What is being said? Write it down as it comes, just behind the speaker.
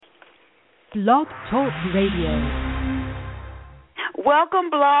Blog Talk Radio. Welcome,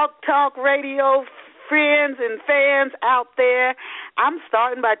 Blog Talk Radio friends and fans out there. I'm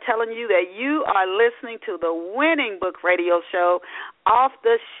starting by telling you that you are listening to the winning book radio show, Off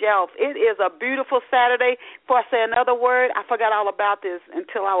the Shelf. It is a beautiful Saturday. Before I say another word, I forgot all about this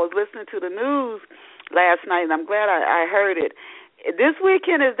until I was listening to the news last night, and I'm glad I heard it. This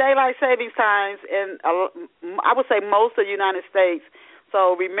weekend is daylight savings times in, I would say, most of the United States.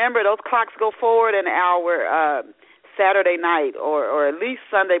 So remember, those clocks go forward an hour Saturday night or at least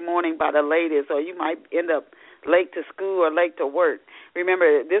Sunday morning by the latest, or you might end up late to school or late to work.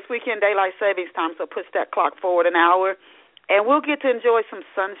 Remember, this weekend, daylight savings time, so push that clock forward an hour, and we'll get to enjoy some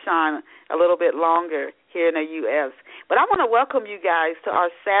sunshine a little bit longer here in the U.S. But I want to welcome you guys to our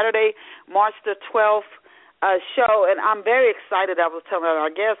Saturday, March the 12th show, and I'm very excited. I was telling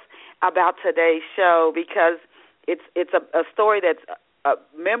our guests about today's show because it's a story that's a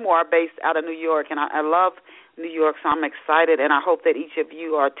memoir based out of New York, and I love New York, so I'm excited, and I hope that each of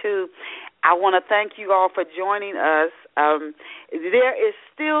you are too. I want to thank you all for joining us. There is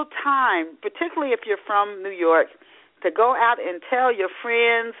still time, particularly if you're from New York, to go out and tell your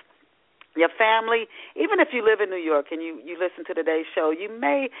friends, your family. Even if you live in New York and you listen to today's show, you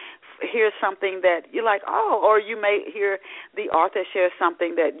may hear something that you're like, oh, or you may hear the author share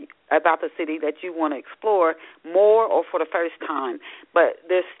something that about the city that you want to explore more or for the first time. But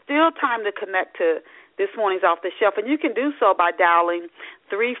there's still time to connect to this morning's Off the Shelf, and you can do so by dialing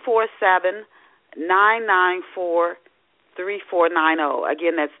 347-994-3490.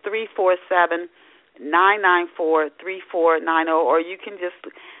 Again, that's 347-994-3490, or you can just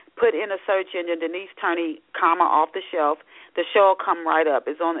put in a search engine, Denise Turney, Off the Shelf. The show will come right up.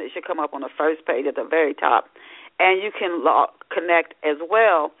 It should come up on the first page at the very top. And you can connect as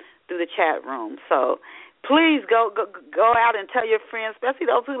well through the chat room. So please go out and tell your friends, especially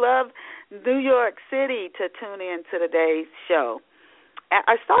those who love New York City, to tune in to today's show.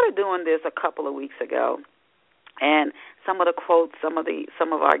 I started doing this a couple of weeks ago, and some of the quotes, some of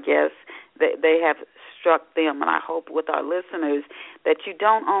our guests, they have struck them, and I hope with our listeners that you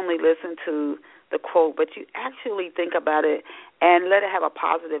don't only listen to the quote, but you actually think about it and let it have a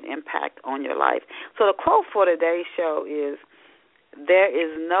positive impact on your life. So the quote for today's show is, "There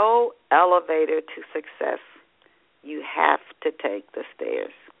is no elevator to success. You have to take the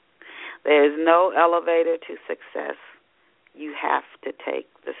stairs." There is no elevator to success. You have to take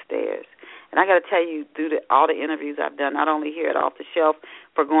the stairs. And I got to tell you, through all the interviews I've done, not only here at Off the Shelf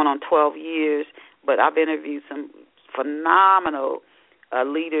for going on 12 years, but I've interviewed some phenomenal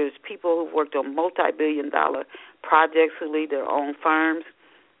leaders, people who've worked on multi-billion-dollar projects, who lead their own firms.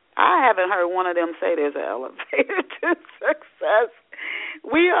 I haven't heard one of them say there's an elevator to success.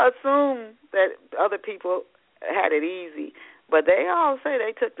 We assume that other people had it easy, but they all say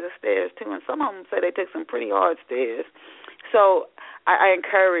they took the stairs too, and some of them say they took some pretty hard stairs. So I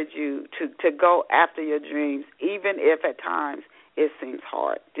encourage you to go after your dreams, even if at times it seems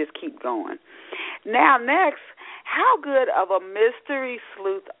hard. Just keep going. Now, next, how good of a mystery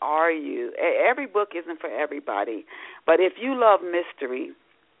sleuth are you? Every book isn't for everybody, but if you love mystery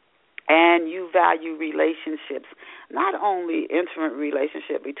and you value relationships, not only intimate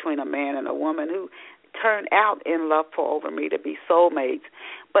relationship between a man and a woman who turn out in love pour over me to be soulmates,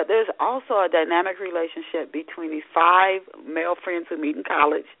 but there's also a dynamic relationship between these 5 male friends who meet in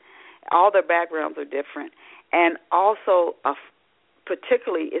college. All their backgrounds are different, and also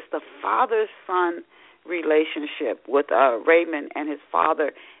particularly it's the father-son relationship with Raymond and his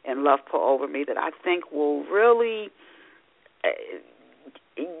father in Love Pour Over Me that I think will really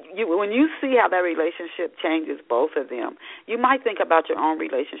when you see how that relationship changes both of them, you might think about your own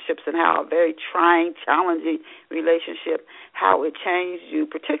relationships and how a very trying, challenging relationship, how it changed you,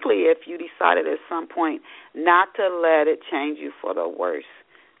 particularly if you decided at some point not to let it change you for the worse,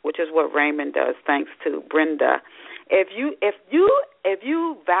 which is what Raymond does, thanks to Brenda. If you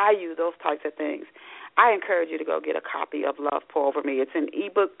value those types of things, I encourage you to go get a copy of Love Pour Over Me. It's in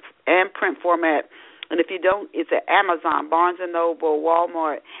ebook and print format. And if you don't, it's at Amazon, Barnes & Noble,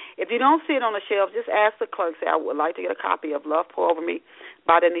 Walmart. If you don't see it on the shelves, just ask the clerk, say, I would like to get a copy of Love Pour Over Me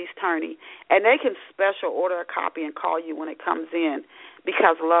by Denise Turney. And they can special order a copy and call you when it comes in,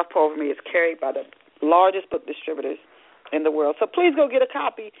 because Love Pour Over Me is carried by the largest book distributors in the world. So please go get a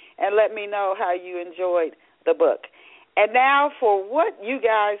copy and let me know how you enjoyed the book. And now for what you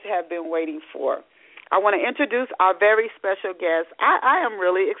guys have been waiting for. I want to introduce our very special guest. I am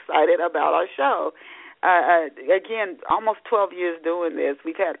really excited about our show. Again, almost 12 years doing this.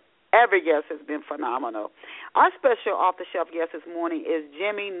 We've had every guest has been phenomenal. Our special off-the-shelf guest this morning is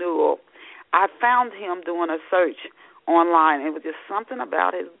Jimmy Newell. I found him doing a search online. It was just something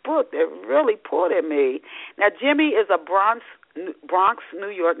about his book that really pulled at me. Now, Jimmy is a Bronx, New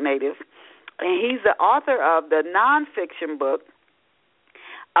York native, and he's the author of the nonfiction book,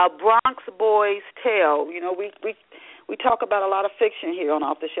 A Bronx Boy's Tale. You know, we talk about a lot of fiction here on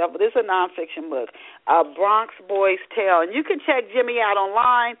Off the Shelf, but this is a nonfiction book, A Bronx Boy's Tale. And you can check Jimmy out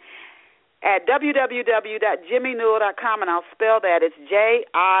online at www.jimmynewell.com, and I'll spell that. It's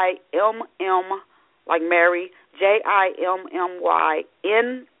Jimm, like Mary, Jimmy,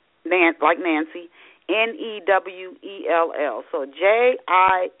 like Nancy, Newell. So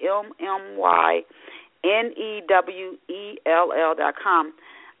JIMMYNEWELL.com.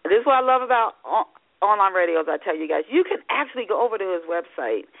 This is what I love about online radio, as I tell you guys. You can actually go over to his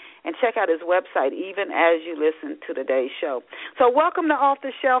website and check out his website even as you listen to today's show. So welcome to Off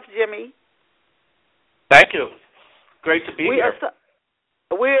the Shelf, Jimmy. Thank you. Great to be here.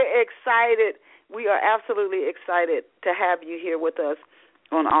 We're excited. We are absolutely excited to have you here with us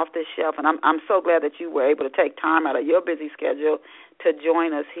on Off the Shelf, and I'm so glad that you were able to take time out of your busy schedule to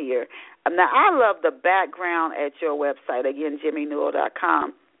join us here. Now, I love the background at your website, again,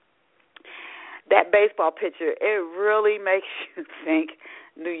 JimmyNewell.com. That baseball picture, it really makes you think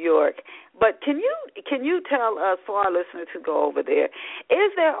New York. But can you tell us, for our listeners who go over there,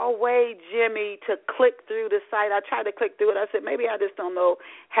 is there a way, Jimmy, to click through the site? I tried to click through it. I said, maybe I just don't know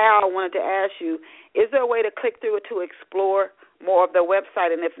how. I wanted to ask you, is there a way to click through it to explore more of the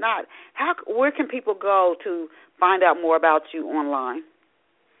website? And if not, where can people go to find out more about you online?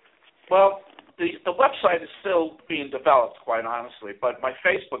 Well, the website is still being developed, quite honestly, but my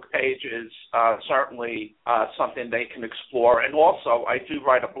Facebook page is certainly something they can explore. And also, I do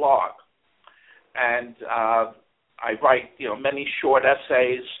write a blog, and I write many short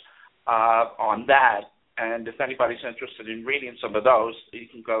essays on that. And if anybody's interested in reading some of those, you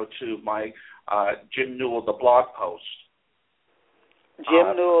can go to my Jim Newell, the blog post.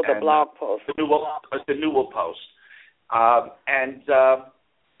 Jim Newell, the blog post. The Newell post.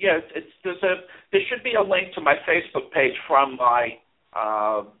 Yeah, there should be a link to my Facebook page from my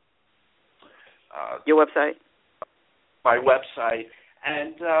your website. My website,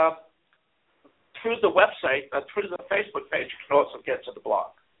 and through the website, through the Facebook page, you can also get to the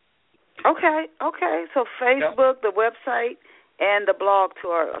blog. Okay. So Facebook, the website, and the blog to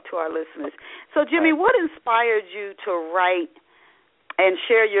our listeners. So, Jimmy, what inspired you to write and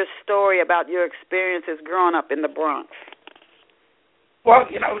share your story about your experiences growing up in the Bronx? Well,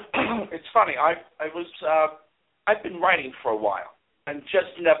 it's funny. I've been writing for a while and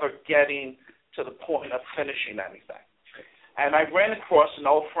just never getting to the point of finishing anything. And I ran across an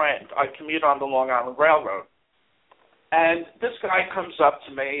old friend. I commute on the Long Island Railroad. And this guy comes up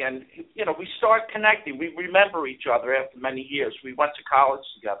to me, and, we start connecting. We remember each other after many years. We went to college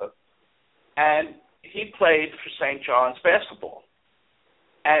together. And he played for St. John's basketball.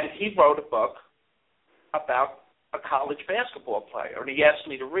 And he wrote a book about a college basketball player, and he asked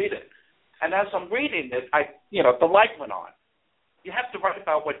me to read it. And as I'm reading it, the light went on. You have to write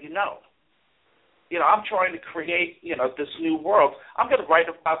about what you know. I'm trying to create, this new world. I'm going to write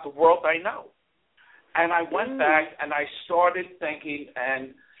about the world I know. And I went back and I started thinking,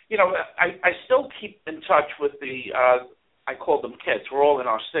 and, I still keep in touch with I call them kids. We're all in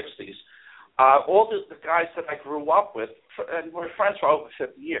our 60s. All the guys that I grew up with, and we're friends for over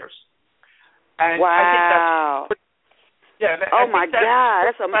 50 years. And wow. I think that's, my God.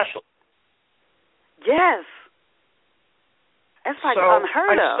 That's special. Yes. That's like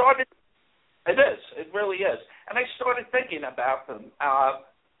unheard of. It is. It really is. And I started thinking about them.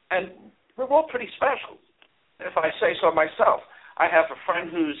 And we're all pretty special, if I say so myself. I have a friend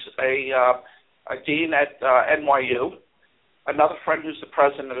who's a dean at NYU, another friend who's the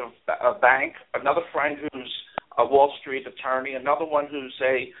president of a bank, another friend who's a Wall Street attorney, another one who's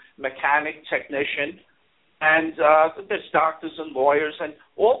a mechanic technician, and there's doctors and lawyers, and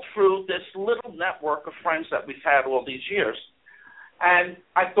all through this little network of friends that we've had all these years. And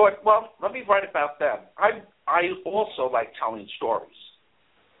I thought, well, let me write about them. I also like telling stories,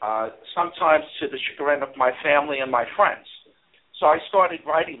 sometimes to the chagrin of my family and my friends. So I started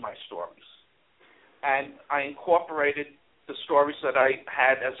writing my stories, and I incorporated the stories that I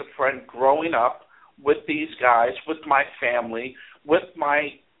had as a friend growing up with these guys, with my family, with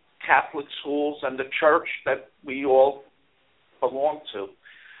my Catholic schools and the church that we all belong to.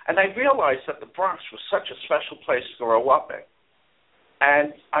 And I realized that the Bronx was such a special place to grow up in.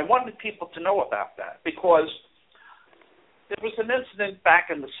 And I wanted people to know about that because there was an incident back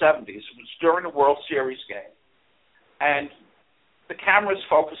in the 70s. It was during a World Series game. And the cameras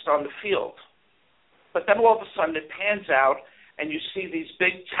focused on the field. But then all of a sudden it pans out and you see these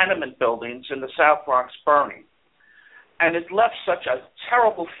big tenement buildings in the South Bronx burning. And it left such a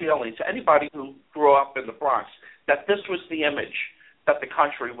terrible feeling to anybody who grew up in the Bronx that this was the image that the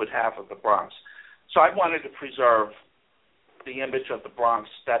country would have of the Bronx. So I wanted to preserve the image of the Bronx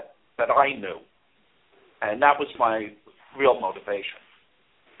that I knew. And that was my real motivation.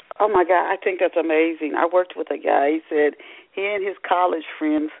 Oh, my God, I think that's amazing. I worked with a guy. He said he and his college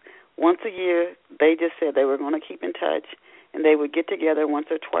friends, once a year, they just said they were going to keep in touch, and they would get together once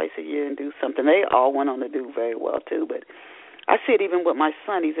or twice a year and do something. They all went on to do very well, too. But I see it even with my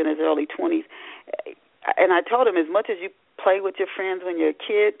son. He's in his early 20s. And I told him, as much as you play with your friends when you're a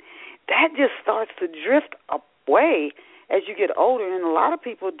kid, that just starts to drift away as you get older. And a lot of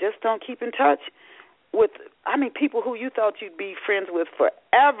people just don't keep in touch with, people who you thought you'd be friends with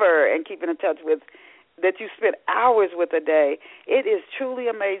forever and keeping in touch with, that you spend hours with a day. It is truly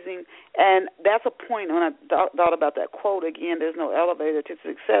amazing, and that's a point when I thought about that quote again, there's no elevator to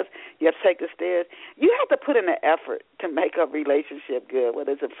success. You have to take the stairs. You have to put in the effort to make a relationship good,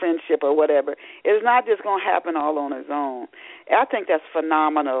 whether it's a friendship or whatever. It's not just going to happen all on its own. I think that's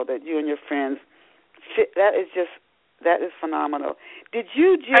phenomenal that you and your friends fit. That is phenomenal. Did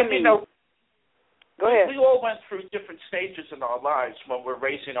you, Jimmy? Go ahead. We all went through different stages in our lives when we're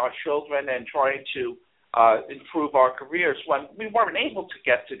raising our children and trying to improve our careers when we weren't able to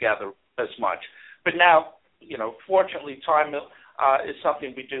get together as much. But now, fortunately, time is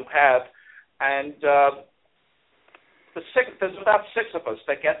something we do have. And there's about 6 of us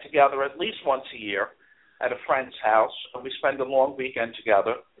that get together at least once a year at a friend's house, and we spend a long weekend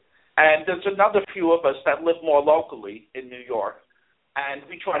together. And there's another few of us that live more locally in New York. And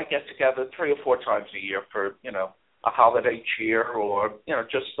we try to get together 3 or 4 times a year for, a holiday cheer or,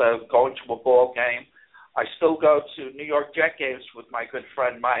 just going to a ball game. I still go to New York Jet games with my good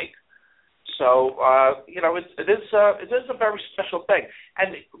friend Mike. So, it is a very special thing.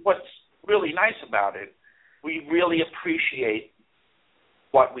 And what's really nice about it, we really appreciate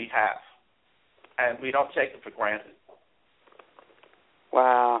what we have. And we don't take it for granted.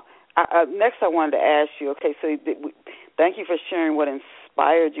 Wow. Next I wanted to ask you, okay, so thank you for sharing what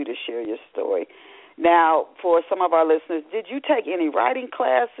inspired you to share your story. Now, for some of our listeners, did you take any writing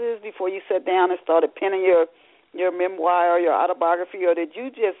classes before you sat down and started penning your memoir or your autobiography, or did you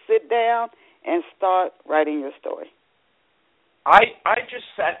just sit down and start writing your story? I just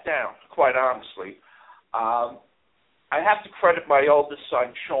sat down, quite honestly. I have to credit my oldest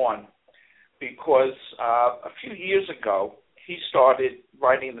son, Sean, because a few years ago, he started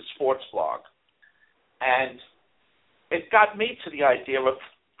writing the sports blog. And it got me to the idea of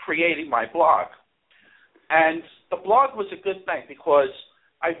creating my blog. And the blog was a good thing because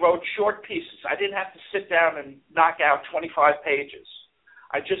I wrote short pieces. I didn't have to sit down and knock out 25 pages.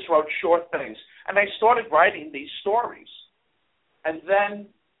 I just wrote short things. And I started writing these stories. And then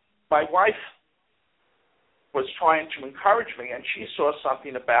my wife was trying to encourage me, and she saw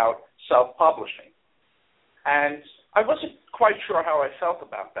something about self-publishing. And I wasn't quite sure how I felt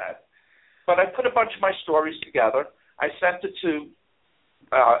about that. But I put a bunch of my stories together. I sent it to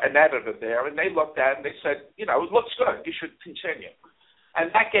an editor there, and they looked at it, and they said, it looks good. You should continue. And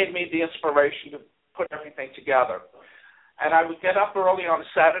that gave me the inspiration to put everything together. And I would get up early on a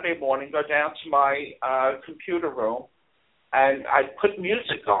Saturday morning, go down to my computer room, and I'd put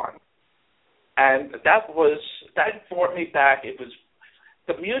music on. And that brought me back.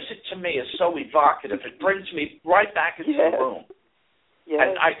 The music to me is so evocative. It brings me right back into the room. Yes.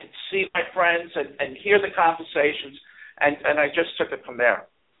 And I could see my friends and hear the conversations, and I just took it from there.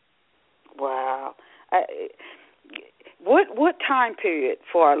 Wow. What time period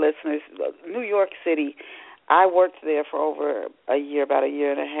for our listeners? New York City, I worked there for over a year, about a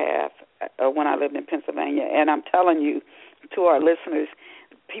year and a half, when I lived in Pennsylvania. And I'm telling you, to our listeners,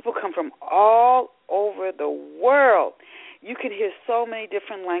 people come from all over the world. You can hear so many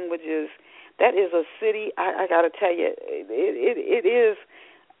different languages. That is a city, I got to tell you, it is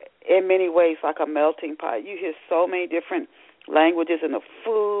in many ways like a melting pot. You hear so many different languages and the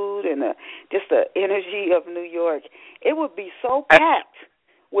food and just the energy of New York. It would be so packed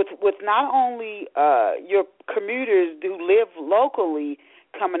with not only your commuters who live locally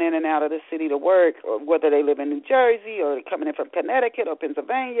coming in and out of the city to work, or whether they live in New Jersey or coming in from Connecticut or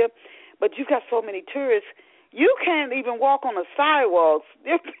Pennsylvania, but you've got so many tourists. You can't even walk on the sidewalks.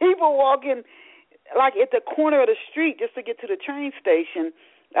 There's people walking like at the corner of the street just to get to the train station.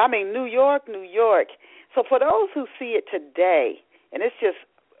 I mean, New York, New York. So for those who see it today, and it's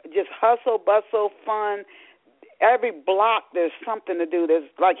just hustle, bustle, fun, every block there's something to do. There's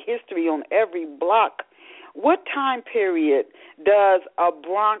like history on every block. What time period does a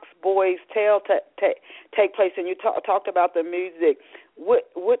Bronx Boys Tale take place? And you talked about the music.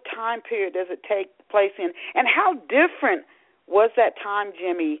 What time period does it take place in. And how different was that time,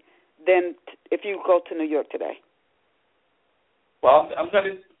 Jimmy, than if you go to New York today? Well,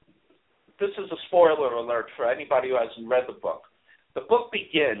 this is a spoiler alert for anybody who hasn't read the book. The book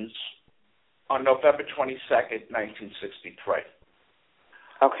begins on November 22nd, 1963.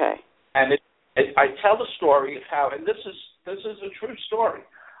 Okay. And I tell the story of how, and this is a true story.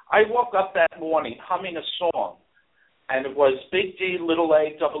 I woke up that morning humming a song, and it was Big D, Little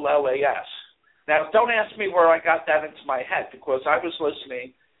A, Double L A S. Now, don't ask me where I got that into my head, because I was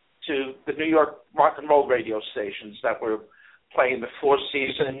listening to the New York rock and roll radio stations that were playing the Four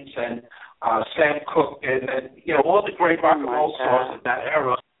Seasons and Sam Cooke and all the great rock and roll stars of that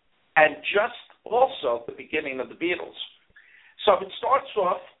era, and just also the beginning of the Beatles. So it starts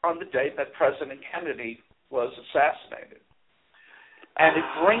off on the day that President Kennedy was assassinated. And it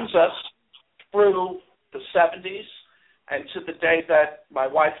brings us through the 70s and to the day that my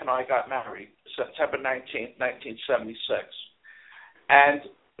wife and I got married, September 19th, 1976. And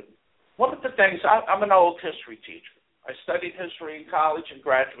one of the things, I'm an old history teacher. I studied history in college and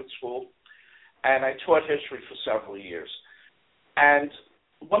graduate school, and I taught history for several years. And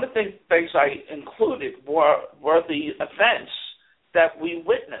one of the things I included were the events that we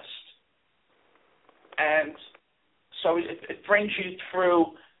witnessed. And so it brings you through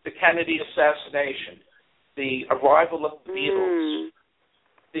the Kennedy assassination, the arrival of the Beatles,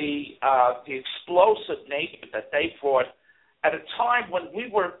 the explosive nature that they brought at a time when we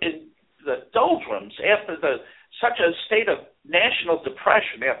were in the doldrums after such a state of national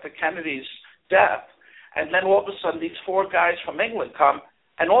depression after Kennedy's death. And then all of a sudden these four guys from England come,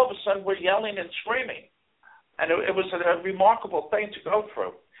 and all of a sudden we're yelling and screaming. And it was a remarkable thing to go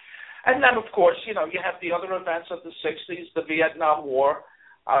through. And then, of course, you have the other events of the 60s, the Vietnam War,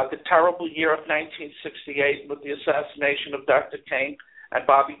 the terrible year of 1968 with the assassination of Dr. King and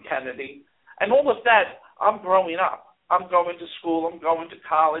Bobby Kennedy. And all of that, I'm growing up. I'm going to school, I'm going to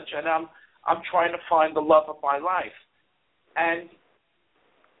college, and I'm trying to find the love of my life. And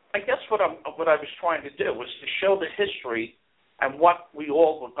I guess what I was trying to do was to show the history and what we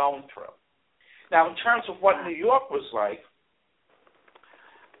all were going through. Now, in terms of what New York was like,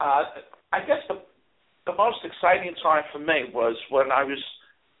 I guess the most exciting time for me was when I was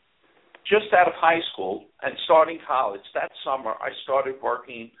just out of high school and starting college. That summer, I started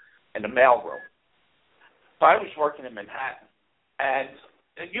working in the mailroom. So I was working in Manhattan. And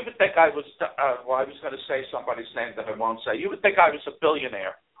you would think I was going to say somebody's name that I won't say. You would think I was a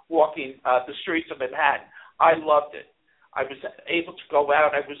billionaire walking the streets of Manhattan. I loved it. I was able to go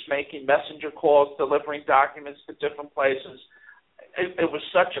out. I was making messenger calls, delivering documents to different places. It was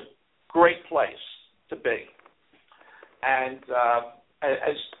such a great place to be. And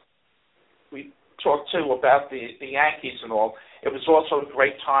as we talked, too, about the Yankees and all, it was also a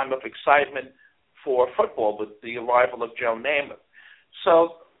great time of excitement for football with the arrival of Joe Namath.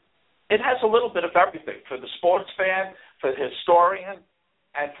 So it has a little bit of everything for the sports fan, for the historian,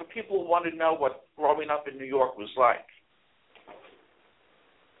 and for people who want to know what growing up in New York was like.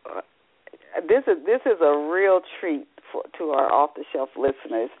 This is a real treat to our off-the-shelf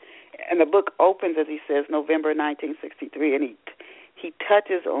listeners. And the book opens, as he says, November 1963, and he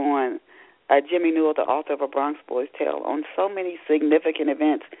touches on Jimmy Newell, the author of A Bronx Boy's Tale, on so many significant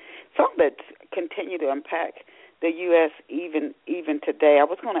events, some that continue to impact the U.S. even today. I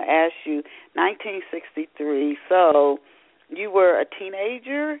was going to ask you, 1963, so you were a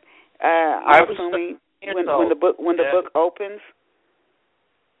teenager, I'm assuming, when the book opens?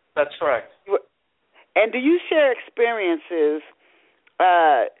 That's correct. And do you share experiences,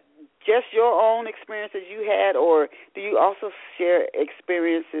 just your own experiences you had, or do you also share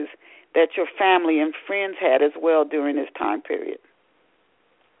experiences that your family and friends had as well during this time period?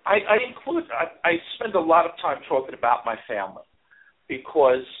 I spend a lot of time talking about my family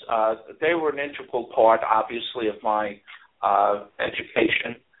because they were an integral part, obviously, of my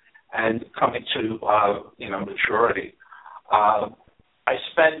education and coming to maturity. I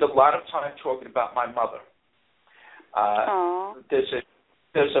spend a lot of time talking about my mother.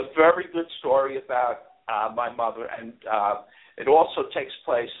 There's a very good story about my mother, and it also takes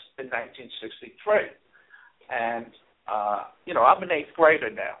place in 1963. And, I'm an 8th grader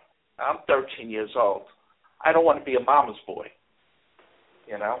now. I'm 13 years old. I don't want to be a mama's boy,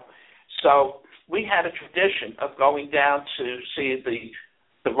 So we had a tradition of going down to see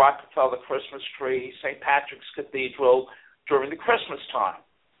the Rockefeller Christmas tree, St. Patrick's Cathedral, during the Christmas time.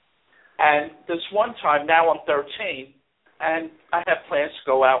 And this one time, now I'm 13, and I have plans to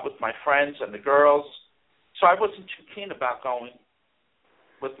go out with my friends and the girls, so I wasn't too keen about going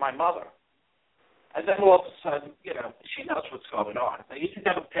with my mother. And then all of a sudden, she knows what's going on. You can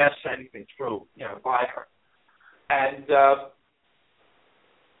never pass anything through, by her. And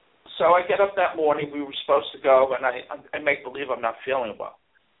so I get up that morning. We were supposed to go, and I make believe I'm not feeling well.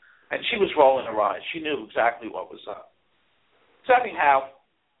 And she was rolling her eyes. She knew exactly what was up. So anyhow,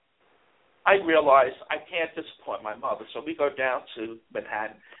 I realized I can't disappoint my mother. So we go down to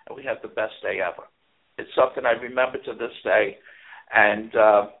Manhattan, and we have the best day ever. It's something I remember to this day. And,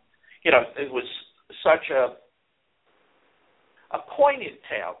 it was such a poignant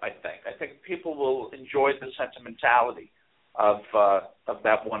tale, I think. I think people will enjoy the sentimentality of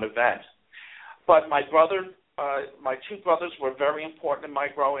that one event. But my two brothers were very important in my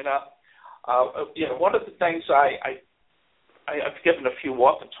growing up. One of the things I've given a few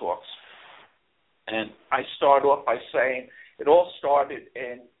walking talks, and I start off by saying it all started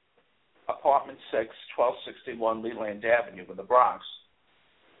in Apartment 6, 1261 Leland Avenue in the Bronx.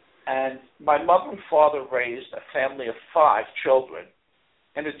 And my mother and father raised a family of 5 children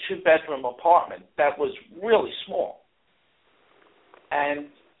in a 2-bedroom apartment that was really small. And,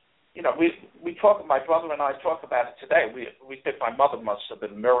 we talk, my brother and I talk about it today. We think my mother must have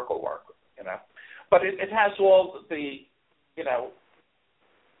been a miracle worker, But it has all the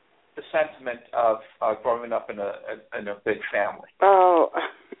sentiment of growing up in a big family. Oh,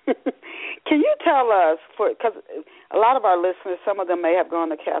 can you tell us, because a lot of our listeners, some of them may have gone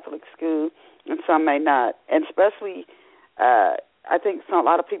to Catholic school and some may not, and especially I think a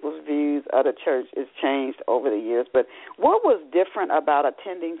lot of people's views of the church has changed over the years, but what was different about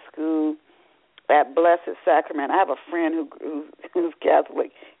attending school at Blessed Sacrament? I have a friend who's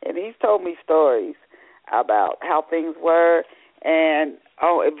Catholic, and he's told me stories about how things were, and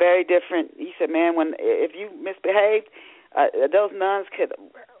very different. He said, man, if you misbehaved, those nuns could,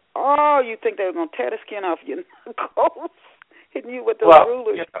 you think they were going to tear the skin off your knuckles, hitting you with those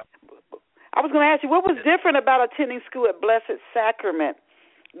rulers. I was going to ask you, what was different about attending school at Blessed Sacrament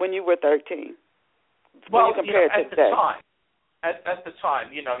when you were 13? Well, at the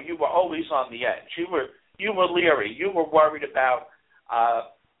time, you were always on the edge. You were leery. You were worried about,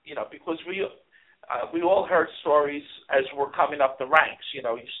 because we all heard stories as we're coming up the ranks. You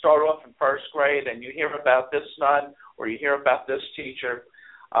start off in first grade and you hear about this nun or you hear about this teacher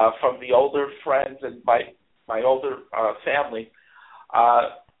from the older friends and my older family.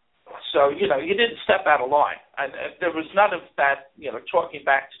 So, you didn't step out of line. And there was none of that, talking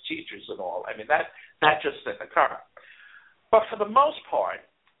back to teachers and all. I mean, that just didn't occur. But for the most part,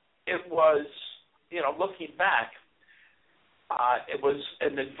 it was, looking back, it was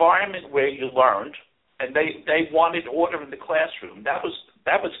an environment where you learned, and they wanted order in the classroom. That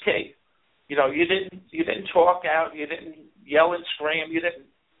was key. You didn't talk out, you didn't yell and scream, you didn't,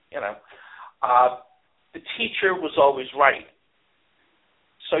 the teacher was always right.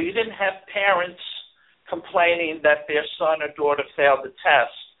 So you didn't have parents complaining that their son or daughter failed the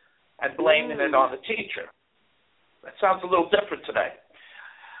test and blaming it on the teacher. That sounds a little different today.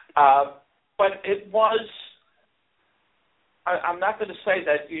 But it was, I'm not going to say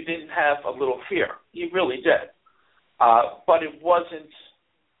that you didn't have a little fear. You really did. But it wasn't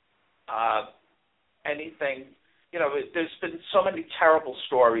anything, there's been so many terrible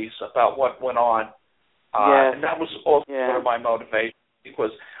stories about what went on. Yes. And that was also one of my motivations.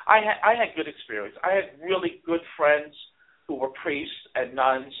 Because I had good experience. I had really good friends who were priests and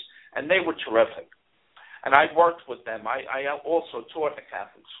nuns, and they were terrific. And I worked with them. I also taught at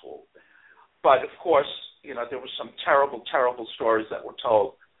Catholic school. But, of course, there were some terrible, terrible stories that were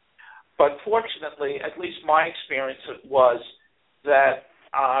told. But fortunately, at least my experience was that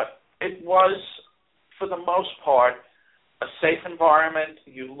it was, for the most part, a safe environment.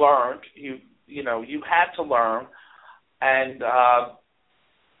 You learned. You had to learn. And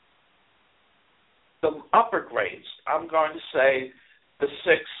the upper grades, I'm going to say the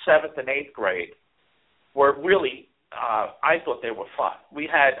 6th, 7th, and 8th grade, were really, I thought they were fun.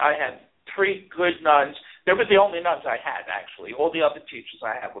 I had 3 good nuns. They were the only nuns I had, actually. All the other teachers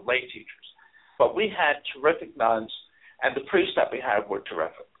I had were lay teachers. But we had terrific nuns, and the priests that we had were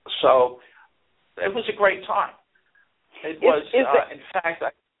terrific. So it was a great time. It was, in fact,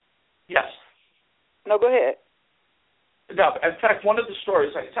 yes. No, go ahead. No, in fact, one of the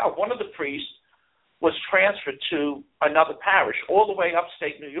stories I tell, one of the priests was transferred to another parish all the way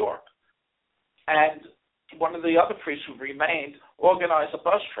upstate New York. And one of the other priests who remained organized a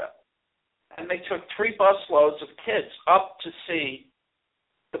bus trip. And they took 3 bus loads of kids up to see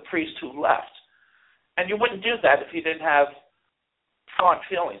the priest who left. And you wouldn't do that if you didn't have fond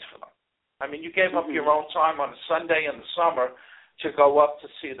feelings for them. I mean, you gave up your own time on a Sunday in the summer to go up to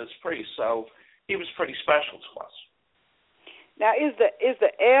see this priest. So he was pretty special to us. Now, is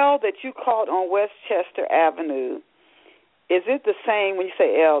the L that you caught on Westchester Avenue, is it the same when you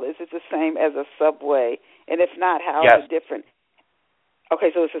say L? Is it the same as a subway? And if not, how is it different? Okay,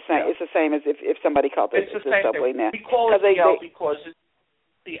 so it's the same. Yeah. It's the same as if somebody called it the subway now. We call it the L because it's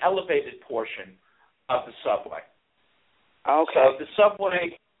the elevated portion of the subway. Okay. So the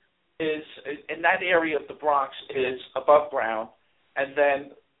subway is in that area of the Bronx is above ground, and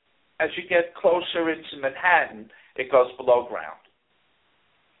then as you get closer into Manhattan, it goes below ground.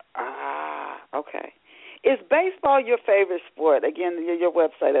 Ah, okay. Is baseball your favorite sport? Again, your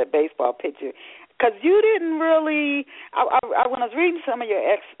website at Baseball Picture. Because you didn't really, when I was reading some of your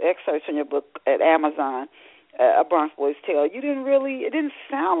excerpts in your book at Amazon, A Bronx Boy's Tale, it didn't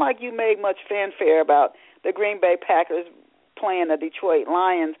sound like you made much fanfare about the Green Bay Packers playing the Detroit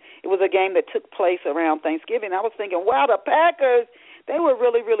Lions. It was a game that took place around Thanksgiving. I was thinking, wow, the Packers, they were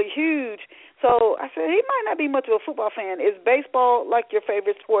really, really huge. So I said, he might not be much of a football fan. Is baseball like your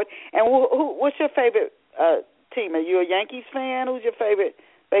favorite sport? And what's your favorite team? Are you a Yankees fan? Who's your favorite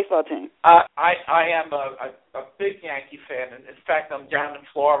baseball team? I am a big Yankee fan. And in fact, I'm down in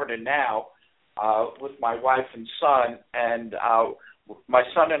Florida now with my wife and son, and my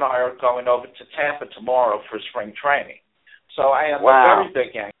son and I are going over to Tampa tomorrow for spring training. So I am a very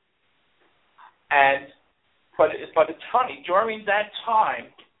big Yankee. But it's funny, during that time,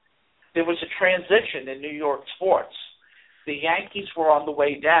 there was a transition in New York sports. The Yankees were on the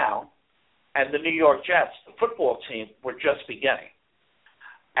way down, and the New York Jets, the football team, were just beginning.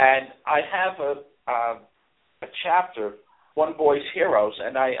 And I have a chapter, One Boy's Heroes,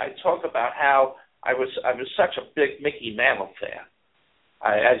 and I talk about how I was such a big Mickey Mantle fan,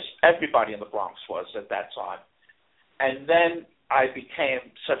 as everybody in the Bronx was at that time. And then I became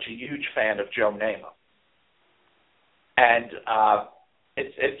such a huge fan of Joe Namath. And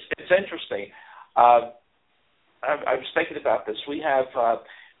it's interesting. I was thinking about this. We have,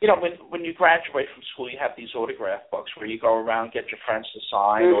 when you graduate from school, you have these autograph books where you go around, get your friends to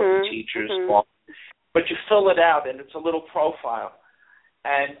sign or the teachers. But you fill it out, and it's a little profile.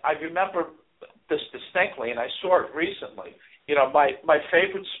 And I remember this distinctly, and I saw it recently. My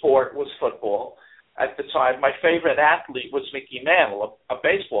favorite sport was football. At the time, my favorite athlete was Mickey Mantle, a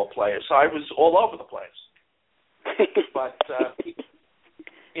baseball player. So I was all over the place. But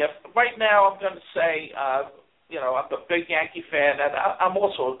right now I'm going to say, I'm a big Yankee fan, and I'm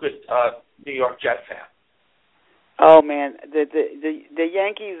also a good New York Jet fan. Oh man, the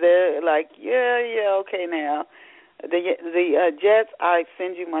Yankees, they're like, okay now. The Jets, I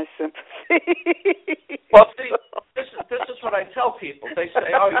send you my sympathy. Well, see, this is what I tell people. They say,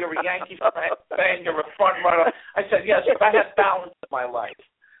 "Oh, you're a Yankee fan, you're a front runner." I said, "Yes, but I have balance in my life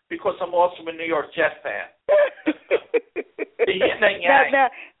because I'm also a New York Jet fan." The yin and yang. Now,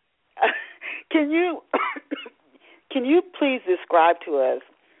 can you please describe to us,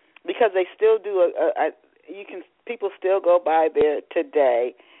 because they still do people still go by there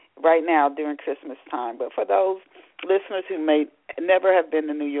today, right now during Christmas time. But for those listeners who may never have been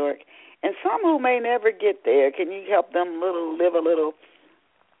to New York, and some who may never get there, can you help them live a little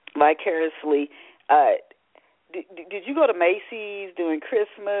vicariously? Did you go to Macy's during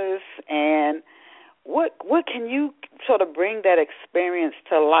Christmas, and what can you sort of bring that experience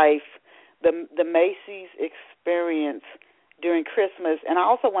to life, the Macy's experience during Christmas? And I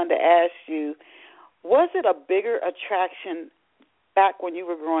also wanted to ask you, was it a bigger attraction back when you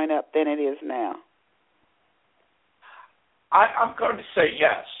were growing up than it is now? I'm going to say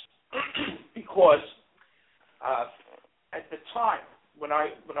yes, because at the time when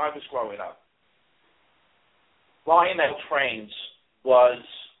I was growing up, Lionel Trains was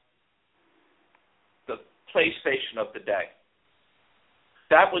the PlayStation of the day.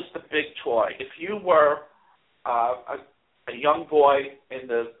 That was the big toy. If you were a young boy in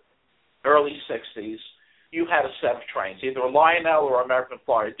the early 60s, you had a set of trains, either a Lionel or American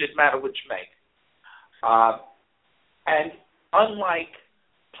Flyer. It didn't matter which make. And unlike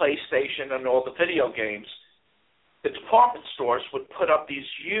PlayStation and all the video games, the department stores would put up these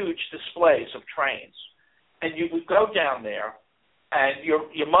huge displays of trains. And you would go down there, and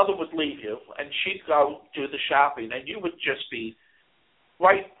your mother would leave you, and she'd go do the shopping, and you would just be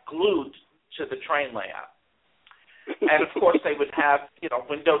right glued to the train layout. And, of course, they would have,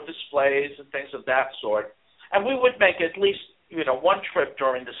 window displays and things of that sort. And we would make at least, one trip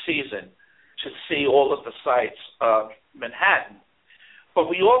during the season to see all of the sights of Manhattan. But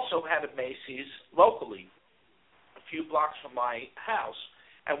we also had a Macy's locally, a few blocks from my house,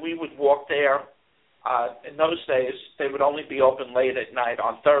 and we would walk there. In those days, they would only be open late at night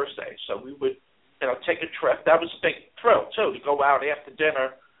on Thursday. So we would, take a trip. That was a big thrill, too, to go out after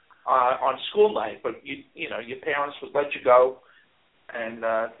dinner on school night, but your parents would let you go and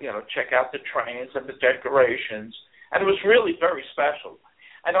check out the trains and the decorations, and it was really very special.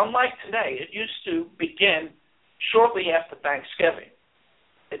 And unlike today, it used to begin shortly after Thanksgiving.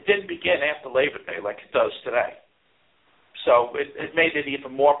 It didn't begin after Labor Day like it does today. So it made it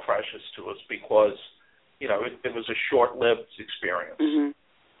even more precious to us because, it was a short-lived experience. Mm-hmm.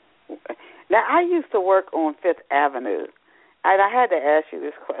 Now, I used to work on Fifth Avenue, and I had to ask you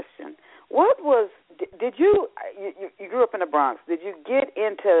this question. Did you grew up in the Bronx, did you get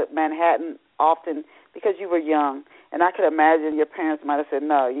into Manhattan often because you were young? And I could imagine your parents might have said,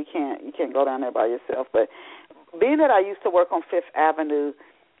 no, you can't go down there by yourself. But being that I used to work on Fifth Avenue,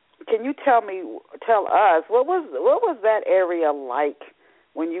 can you tell us, what was that area like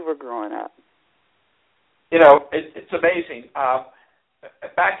when you were growing up? It's amazing.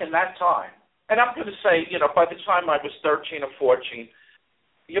 Back in that time, and I'm going to say, by the time I was 13 or 14,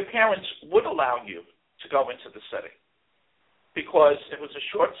 your parents would allow you to go into the city because it was a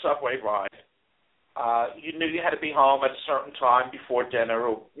short subway ride. You knew you had to be home at a certain time before dinner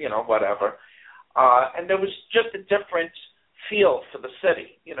or, whatever. And there was just a different feel for the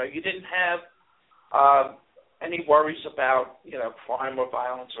city. You didn't have any worries about, crime or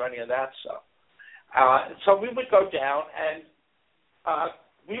violence or any of that stuff. So we would go down and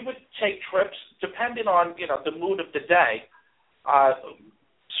we would take trips depending on, the mood of the day.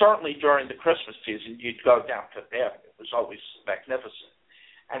 Certainly during the Christmas season, you'd go down Fifth Avenue. It was always magnificent.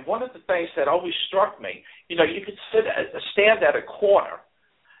 And one of the things that always struck me, you could stand at a corner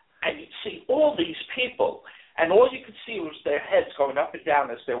and you'd see all these people, and all you could see was their heads going up and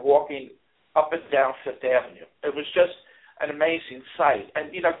down as they're walking up and down Fifth Avenue. It was just an amazing sight. And,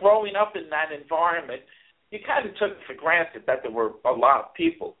 growing up in that environment, you kind of took for granted that there were a lot of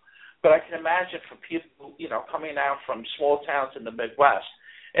people. But I can imagine for people, coming out from small towns in the Midwest,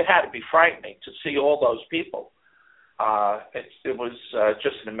 it had to be frightening to see all those people. It was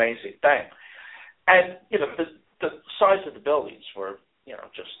just an amazing thing. And, the size of the buildings were,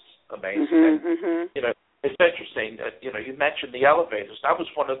 just amazing. Mm-hmm, and, it's interesting that, you mentioned the elevators. That was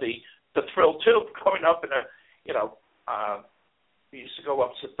one of the thrill, too, going up in we used to go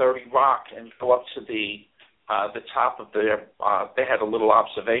up to 30 Rock and go up to the top of they had a little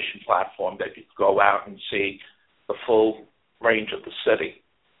observation platform that you could go out and see the full range of the city.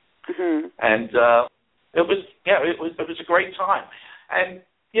 Mm-hmm. And it was a great time. And,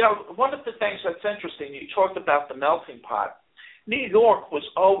 one of the things that's interesting, you talked about the melting pot. New York was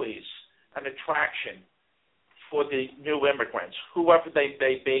always an attraction for the new immigrants, whoever they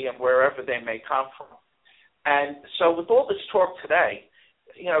may be and wherever they may come from. And so with all this talk today,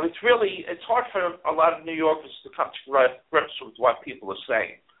 it's hard for a lot of New Yorkers to come to grips with what people are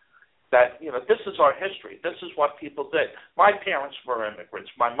saying. That, this is our history. This is what people did. My parents were immigrants.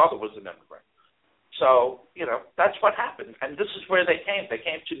 My mother was an immigrant. So, that's what happened. And this is where they came. They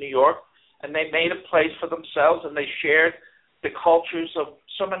came to New York, and they made a place for themselves, and they shared the cultures of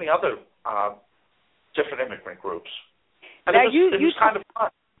so many other different immigrant groups. And now it was kind of fun.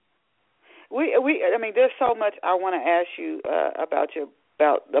 There's so much I want to ask you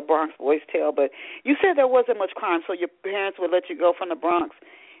about the Bronx Boys Tale, but you said there wasn't much crime, so your parents would let you go from the Bronx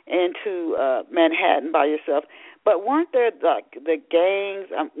into Manhattan by yourself. But weren't there the gangs?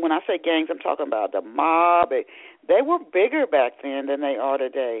 When I say gangs, I'm talking about the mob. They were bigger back then than they are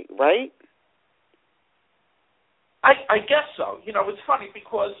today, right? I guess so. It's funny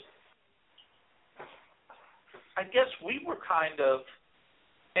because I guess we were kind of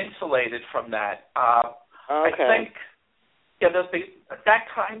insulated from that. Okay. I think that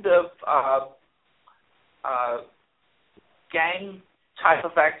kind of gang type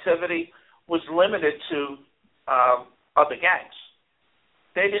of activity was limited to other gangs.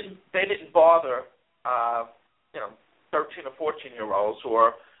 They didn't bother 13 or 14-year-olds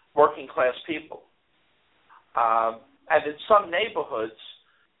or working class people. And in some neighborhoods,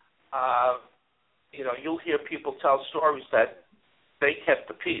 you'll hear people tell stories that they kept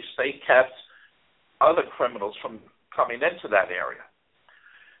the peace. They kept other criminals from coming into that area.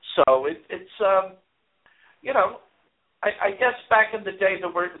 So I guess back in the day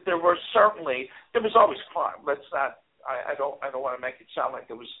there was always crime. I don't want to make it sound like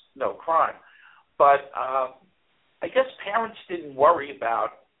there was no crime, but I guess parents didn't worry about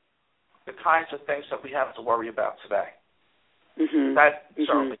the kinds of things that we have to worry about today. Mm-hmm. That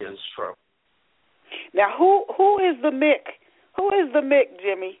certainly is true. Now, who is the Mick? Who is the Mick,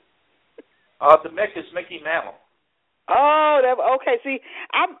 Jimmy? The Mick is Mickey Mantle. Oh, okay. See,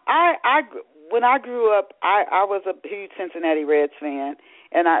 I when I grew up, I was a huge Cincinnati Reds fan,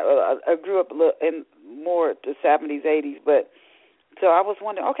 and I grew up in more the 70s, 80s. But So I was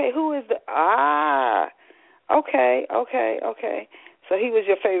wondering, okay, who is the okay. So he was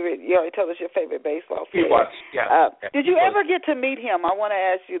your favorite. You already told us your favorite baseball player. He was, yeah. Did you ever get to meet him? I want to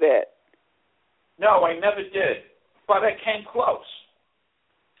ask you that. No, I never did, but I came close.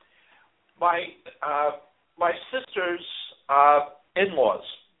 My sister's in-laws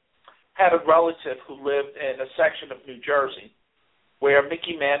had a relative who lived in a section of New Jersey where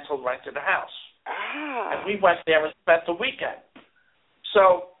Mickey Mantle rented a house. And we went there and spent the weekend.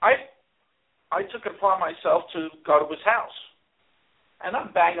 So I took it upon myself to go to his house. And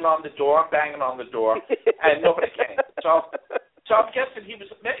I'm banging on the door, and nobody came. So I'm guessing he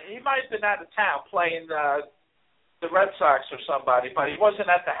might have been out of town playing the Red Sox or somebody, but he wasn't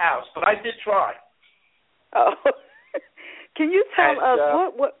at the house. But I did try. Oh. Can you tell us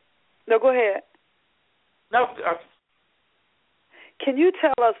what? No, go ahead. No. Can you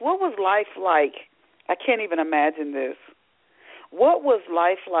tell us what was life like? I can't even imagine this. What was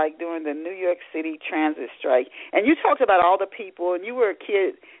life like during the New York City transit strike? And you talked about all the people, and you were a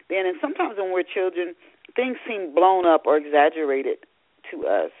kid then, and sometimes when we're children, things seem blown up or exaggerated to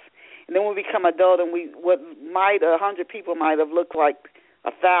us. And then when we become adult and 100 people might have looked like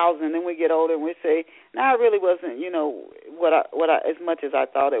 1,000, then we get older and we say, no, it really wasn't, as much as I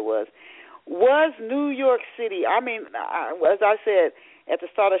thought it was. Was New York City, as I said at the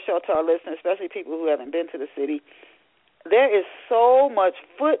start of the show to our listeners, especially people who haven't been to the city, there is so much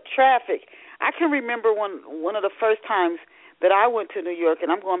foot traffic. I can remember one of the first times that I went to New York,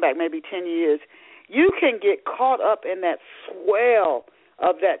 and I'm going back maybe 10 years, you can get caught up in that swell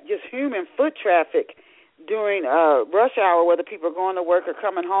of that just human foot traffic during rush hour, whether people are going to work or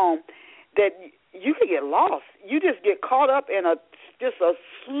coming home, that you can get lost. You just get caught up in a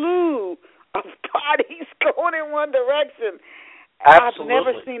slew of bodies going in one direction. Absolutely. I've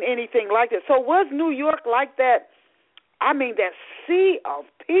never seen anything like that. So was New York like that? That sea of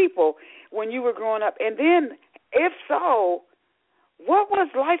people when you were growing up. And then, if so, what was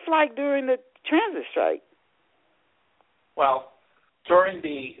life like during the transit strike? Well, during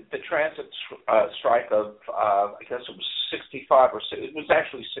the transit strike of, I guess it was 65 or it was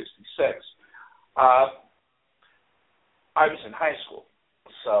actually 66, I was in high school.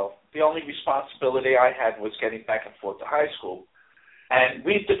 So the only responsibility I had was getting back and forth to high school. And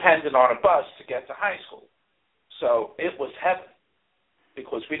we depended on a bus to get to high school. So it was heaven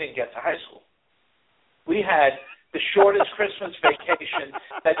because we didn't get to high school. We had the shortest Christmas vacation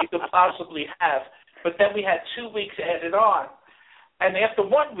that you could possibly have, but then we had 2 weeks added on. And after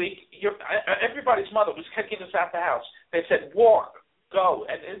 1 week, everybody's mother was kicking us out the house. They said, walk, go.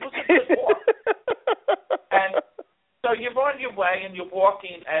 And it was a good walk. And so you're on your way and you're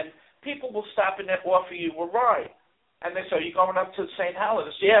walking, and people will stop and offer you a ride. And they say, are you going up to St.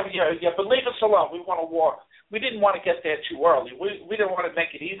 Helens? Yeah, but leave us alone. We want to walk. We didn't want to get there too early. We didn't want to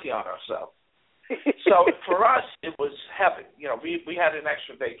make it easy on ourselves. So for us, it was heaven. We had an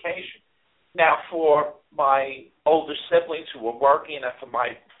extra vacation. Now, for my older siblings who were working and for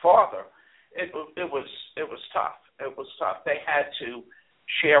my father, it was tough. It was tough. They had to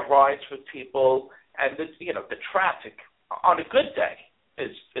share rides with people, and the traffic on a good day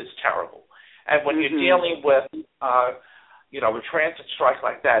is terrible. And when you're dealing with a transit strike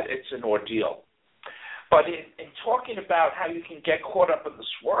like that, it's an ordeal. But in talking about how you can get caught up in the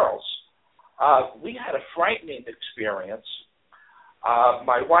swirls, we had a frightening experience.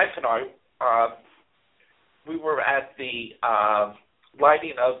 My wife and I, we were at the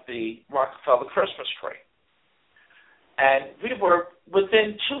lighting of the Rockefeller Christmas tree. And we were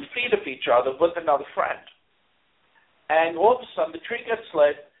within 2 feet of each other with another friend. And all of a sudden, the tree gets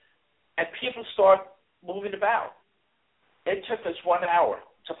lit, and people start moving about. It took us 1 hour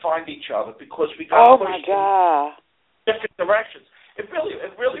to find each other because we got pushed in different directions. It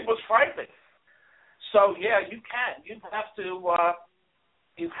really was frightening. So yeah, you can. You have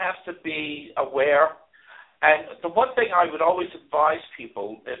to be aware. And the one thing I would always advise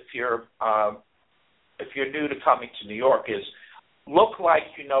people if you're new to coming to New York is look like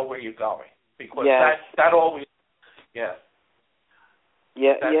you know where you're going, because that always Yeah.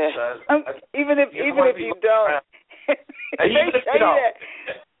 Even if you don't. Even if you don't.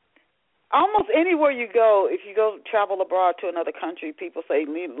 Almost anywhere you go, if you go travel abroad to another country, people say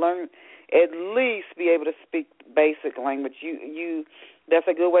learn at least be able to speak basic language. That's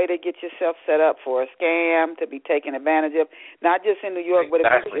a good way to get yourself set up for a scam, to be taken advantage of. Not just in New York, but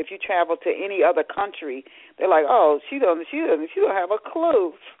if you travel to any other country, they're like, oh, she don't have a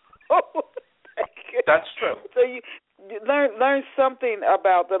clue. That's true. So you learn something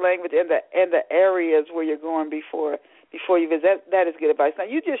about the language and the areas where you're going before you visit. That is good advice. Now,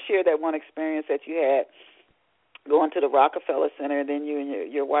 you just shared that one experience that you had going to the Rockefeller Center, and then you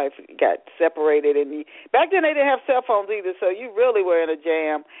and your wife got separated. And back then they didn't have cell phones either, so you really were in a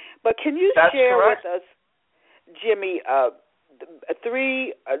jam. But can you share correct. with us, Jimmy, 2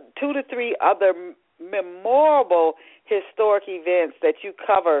 to 3 other memorable historic events that you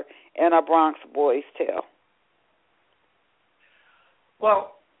cover in A Bronx Boys Tale?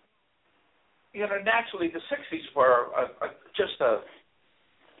 Well, naturally, the 60s were just a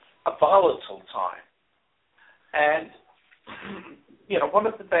volatile time. And, one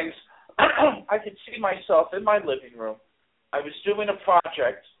of the things, I could see myself in my living room. I was doing a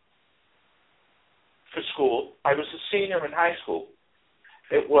project for school. I was a senior in high school.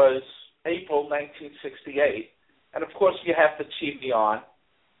 It was April 1968. And, of course, you have the TV on.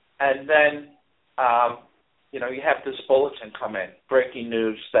 And then, you have this bulletin come in, breaking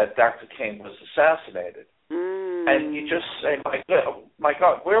news that Dr. King was assassinated. And you just say, my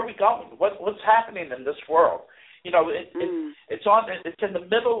God, where are we going? What's happening in this world? It's in the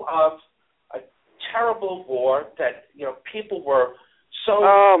middle of a terrible war that, people were so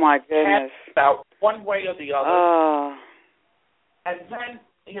happy about one way or the other. And then,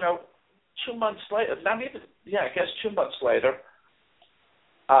 2 months later, I guess 2 months later,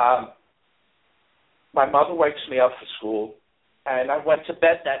 my mother wakes me up for school, and I went to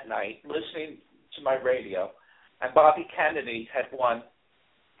bed that night listening to my radio, and Bobby Kennedy had won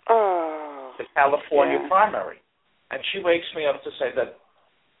the California primary. And she wakes me up to say that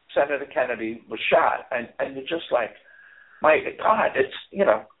Senator Kennedy was shot. And you're just like, my God, it's,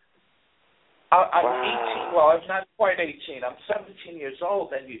 I'm 18. Well, I'm not quite 18. I'm 17 years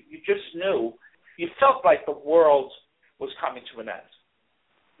old, and you just knew. You felt like the world was coming to an end.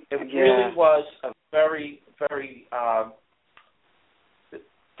 It really was a very, very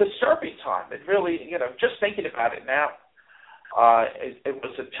disturbing time. It really, just thinking about it now, it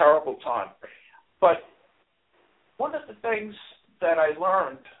was a terrible time. But one of the things that I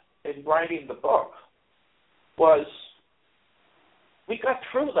learned in writing the book was we got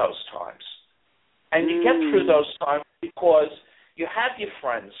through those times. And you get through those times because you have your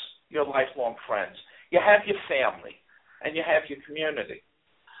friends, your lifelong friends. You have your family, and you have your community.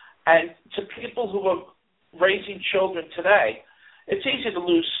 And to people who are raising children today, it's easy to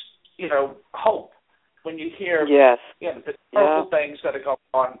lose, hope when you hear the terrible things that are going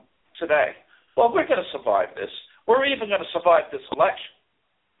on today. Well, we're going to survive this. We're even going to survive this election.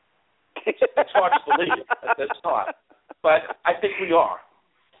 It's hard to believe at this time, but I think we are.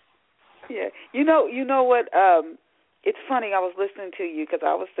 Yeah, you know what? It's funny. I was listening to you because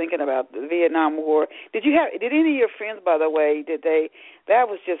I was thinking about the Vietnam War. Did any of your friends, by the way, that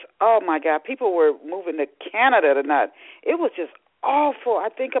was just, oh my God, people were moving to Canada tonight. It was just awful. I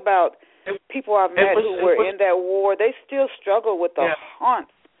think about people I've met who were in that war. They still struggle with the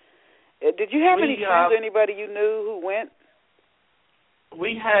haunts. Did you have any friends or anybody you knew who went?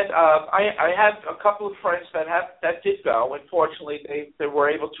 We had, I had a couple of friends that did go. Unfortunately, they were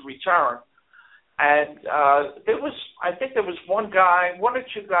able to return. And I think there was one or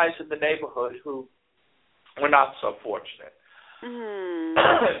two guys in the neighborhood who were not so fortunate.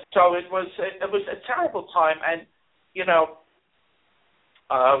 So it was a terrible time. And,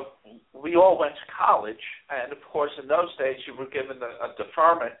 we all went to college. And, of course, in those days, you were given a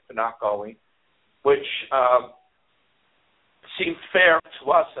deferment for not going, which seemed fair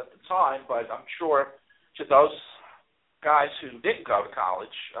to us at the time, but I'm sure to those guys who didn't go to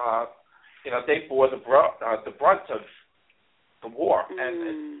college, they bore the brunt of the war,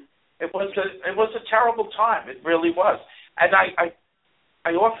 and it was a terrible time. It really was, and I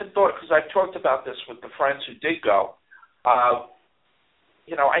often thought, because I've talked about this with the friends who did go, I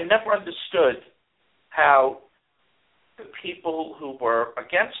never understood how the people who were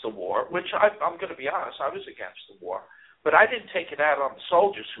against the war, which I'm going to be honest, I was against the war. But I didn't take it out on the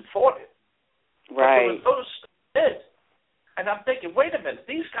soldiers who fought it. Right. But those did. And I'm thinking, wait a minute,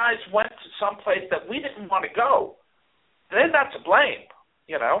 these guys went to some place that we didn't want to go. They're not to blame,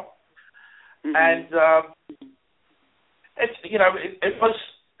 And it was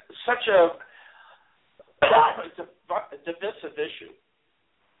such a divisive issue.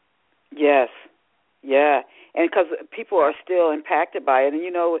 Yes. Yeah, and because people are still impacted by it. And,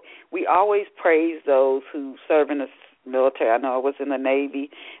 we always praise those who serve in the military. I know I was in the Navy.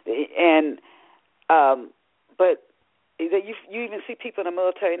 And but you even see people in the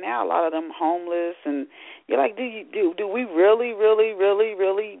military now, a lot of them homeless. And you're like, do we really, really, really,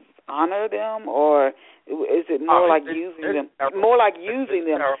 really honor them? Or is it more like using them? More like using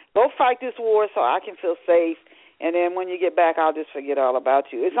them. Go fight this war so I can feel safe. And then when you get back, I'll just forget all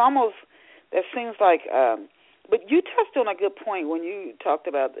about you. It's almost... It seems like, but you touched on a good point when you talked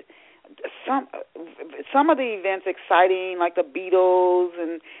about some of the events exciting, like the Beatles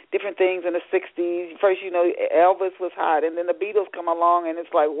and different things in the 60s. First, Elvis was hot, and then the Beatles come along, and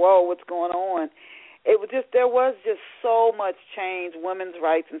it's like, whoa, what's going on? There was just so much change, women's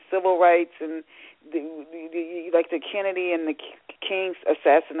rights and civil rights, and like the Kennedy and the King's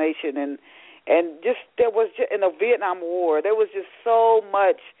assassination, and just there was just, in the Vietnam War, there was just so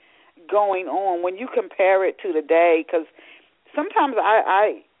much going on when you compare it to today, because sometimes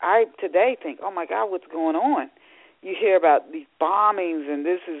I today think, oh my God, what's going on? You hear about these bombings, and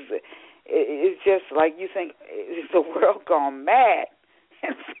it's just like you think, is the world gone mad?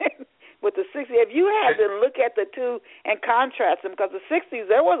 With the 60s, if you had to look at the two and contrast them, because the 60s,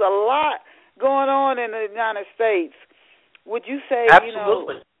 there was a lot going on in the United States, would you say,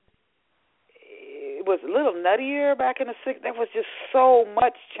 absolutely, it was a little nuttier back in the 60s? There was just so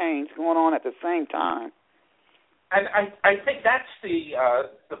much change going on at the same time. And I think that's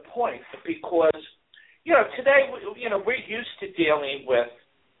the point, because today we're used to dealing with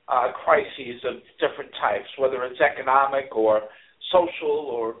crises of different types, whether it's economic or social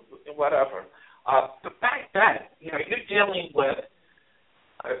or whatever. But back then, you're dealing with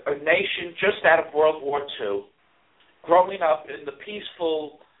a nation just out of World War II, growing up in the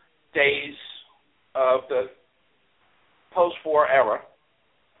peaceful days of the post-war era,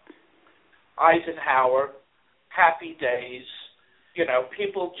 Eisenhower, happy days,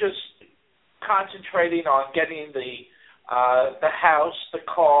 people just concentrating on getting the house, the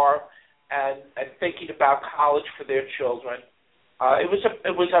car, and thinking about college for their children. It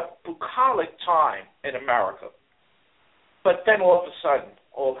was a bucolic time in America. But then all of a sudden,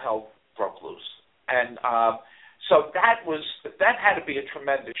 all hell broke loose. And so that had to be a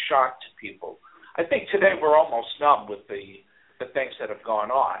tremendous shock to people. I think today we're almost numb with the things that have gone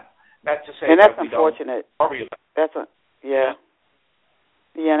on. Not to say and that's that we unfortunate. Don't worry about it.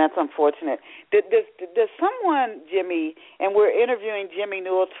 Yeah, that's unfortunate. Does someone, Jimmy, and we're interviewing Jimmy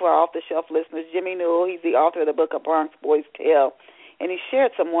Newell for our off-the-shelf listeners. Jimmy Newell, he's the author of the book, A Bronx Boy's Tale, and he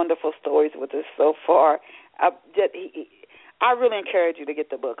shared some wonderful stories with us so far. I really encourage you to get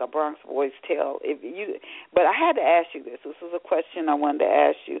the book, A Bronx Boy's Tale. But I had to ask you this. This was a question I wanted to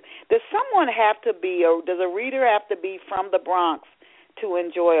ask you. Does someone have to be, or does a reader have to be from the Bronx to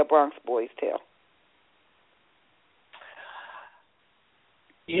enjoy A Bronx Boy's Tale?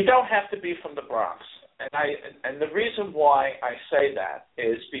 You don't have to be from the Bronx, and the reason why I say that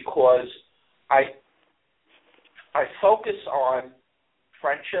is because I focus on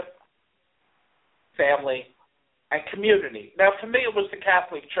friendship, family, and community. Now, for me, it was the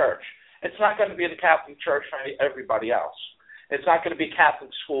Catholic Church. It's not going to be the Catholic Church for everybody else. It's not going to be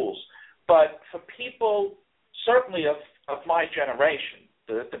Catholic schools. But for people, certainly of my generation,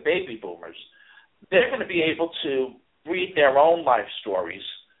 the baby boomers, they're going to be able to read their own life stories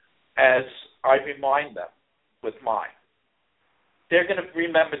as I remind them with mine. They're going to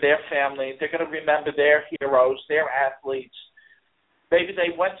remember their family. They're going to remember their heroes, their athletes. Maybe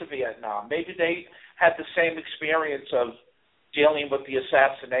they went to Vietnam. Maybe they had the same experience of dealing with the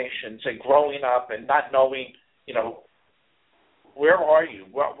assassinations and growing up and not knowing, where are you?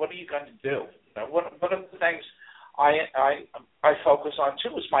 What are you going to do? One of the things I focus on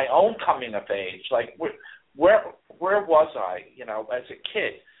too is my own coming of age. Like where was I? As a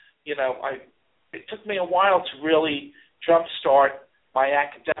kid. It took me a while to really jumpstart my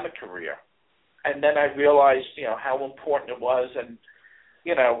academic career, and then I realized how important it was. And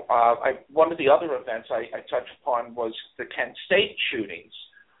one of the other events I touched upon was the Kent State shootings,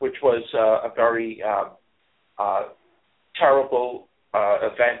 which was a very terrible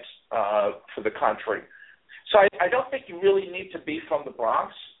event for the country. So I don't think you really need to be from the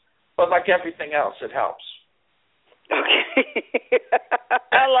Bronx, but like everything else, it helps. Okay.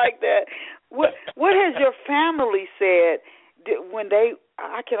 I like that. What has your family said when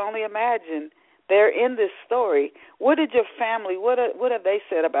I can only imagine, they're in this story. What did your family, what have they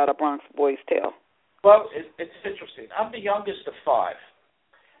said about A Bronx Boy's Tale? Well, it's interesting. I'm the youngest of five.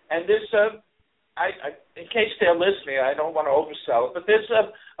 And there's in case they're listening, I don't want to oversell it, but there's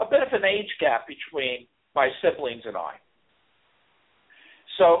a bit of an age gap between my siblings and I.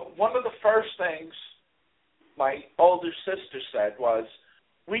 So one of the first things my older sister said was,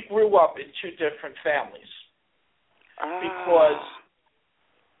 we grew up in two different families. Because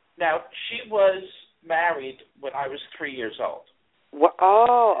now she was married when I was 3 years old.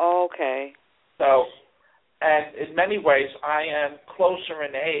 Oh, okay. So, and in many ways, I am closer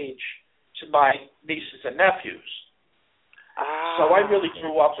in age to my nieces and nephews. So I really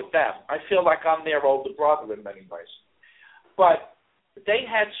grew up with them. I feel like I'm their older brother in many ways. But they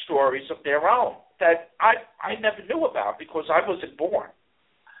had stories of their own that I never knew about because I wasn't born.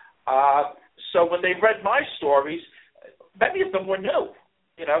 So when they read my stories, many of them were new.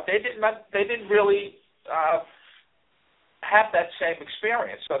 They didn't really have that same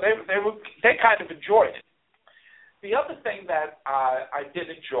experience. So they kind of enjoyed it. The other thing that I did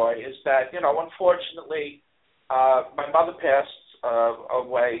enjoy is that, unfortunately, my mother passed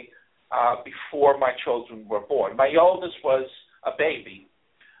away before my children were born. My oldest was a baby,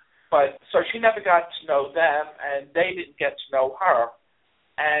 so she never got to know them, and they didn't get to know her.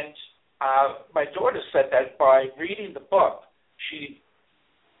 And my daughter said that by reading the book, she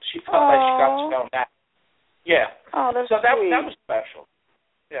felt like she got to know that. Yeah. Oh, that's so that sweet. That was special.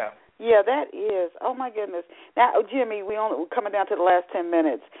 Yeah. Yeah, that is. Oh my goodness. Now, Jimmy, we're coming down to the last 10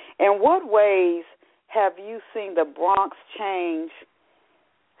 minutes. In what ways have you seen the Bronx change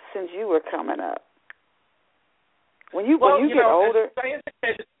since you were coming up? When you get older. As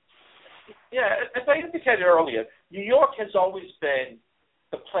I indicated earlier, New York has always been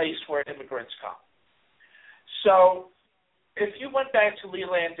the place where immigrants come. So if you went back to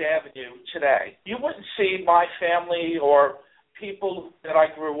Leland Avenue today, you wouldn't see my family or people that I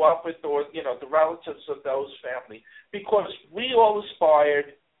grew up with, or the relatives of those family, because we all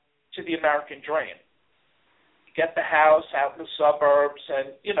aspired to the American dream. Get the house out in the suburbs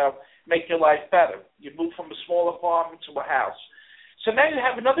and make your life better. You move from a small apartment to a house. So now you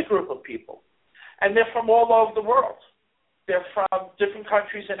have another group of people, and they're from all over the world. They're from different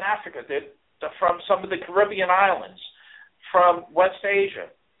countries in Africa. They're from some of the Caribbean islands, from West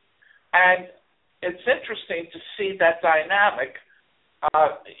Asia, and it's interesting to see that dynamic.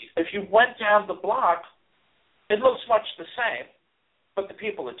 If you went down the block, it looks much the same, but the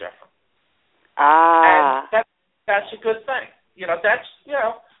people are different. And that's a good thing.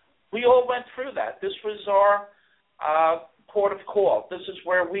 We all went through that. This was our port of call. This is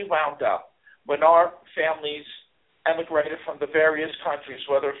where we wound up when our families emigrated from the various countries,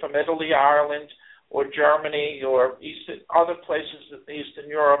 whether from Italy, Ireland, or Germany, or other places in Eastern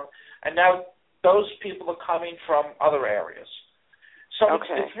Europe, and now those people are coming from other areas. So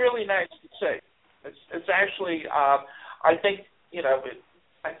it's really nice to see. It's actually, I think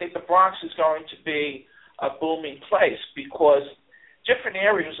the Bronx is going to be a booming place, because different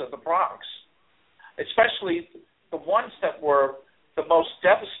areas of the Bronx, especially the ones that were the most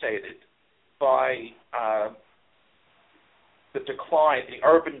devastated by the decline, the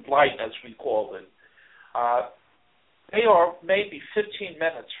urban blight, as we call it, they are maybe 15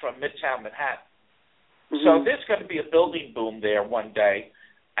 minutes from Midtown Manhattan. Mm-hmm. So there's going to be a building boom there one day,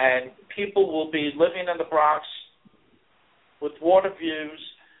 and people will be living in the Bronx with water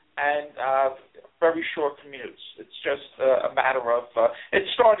views and very short commutes. It's just a matter of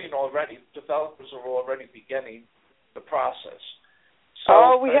it's starting already. Developers are already beginning the process.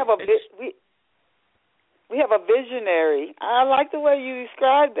 So, we have a visionary. I like the way you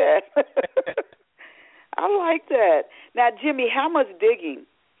described that. I like that. Now, Jimmy, how much digging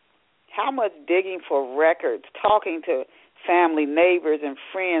for records, talking to family, neighbors, and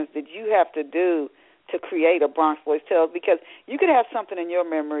friends did you have to do to create a Bronx Boys Tales? Because you could have something in your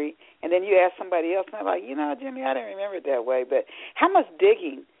memory, and then you ask somebody else, and they're like, Jimmy, I didn't remember it that way. But how much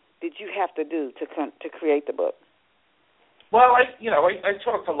digging did you have to do to create the book? Well, I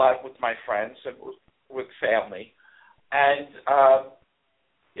talked a lot with my friends and with family, and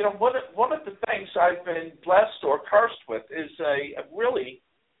one of the things I've been blessed or cursed with is a really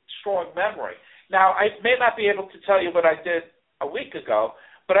strong memory. Now, I may not be able to tell you what I did a week ago,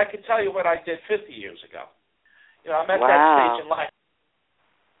 but I can tell you what I did 50 years ago. I'm at that stage in life.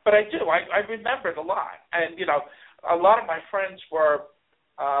 But I do. I remembered a lot. And, a lot of my friends were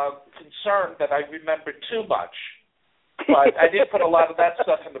concerned that I remembered too much. But I did put a lot of that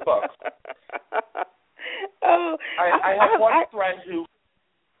stuff in the book. I have one friend who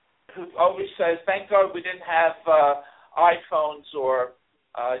always says, thank God we didn't have iPhones or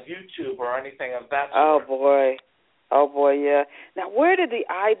YouTube or anything of that sort. Oh, boy, yeah. Now, where did the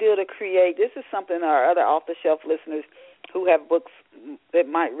idea to create, this is something our other off-the-shelf listeners who have books that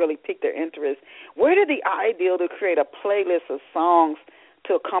might really pique their interest, where did the idea to create a playlist of songs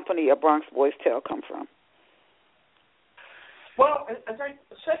to accompany a Bronx Boys Tale come from? Well, as I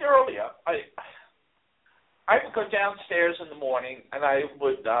said earlier, I would go downstairs in the morning and I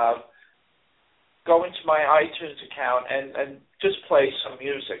would go into my iTunes account and just play some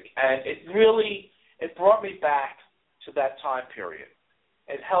music. And it brought me back to that time period.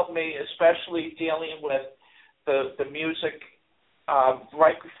 It helped me, especially dealing with the music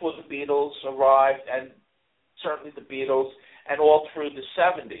right before the Beatles arrived, and certainly the Beatles, and all through the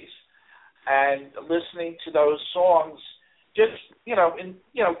 70s. And listening to those songs just,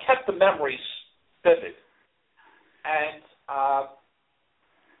 kept the memories vivid. And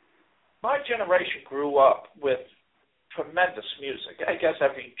my generation grew up with tremendous music. I guess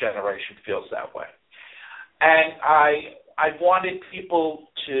every generation feels that way. And I wanted people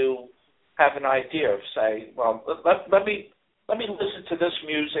to have an idea of, say, well, let me listen to this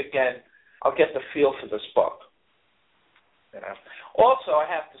music and I'll get the feel for this book. You know. Also, I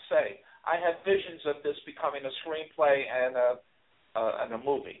have to say, I have visions of this becoming a screenplay and a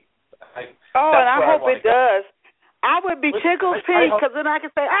movie. And I hope it does. I would be tickled pink because then I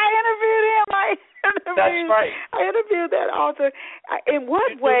could say, I interviewed him. That's right. I interviewed that author. In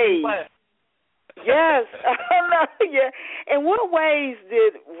what ways? Yes. Yeah. In what ways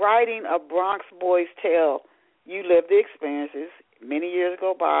did writing A Bronx Boy's Tale, you lived the experiences, many years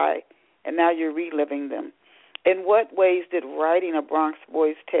go by, and now you're reliving them. In what ways did writing A Bronx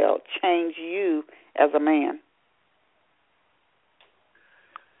Boy's Tale change you as a man?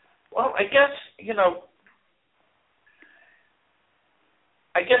 Well, I guess,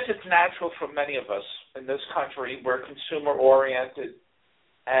 it's natural for many of us in this country. We're consumer-oriented,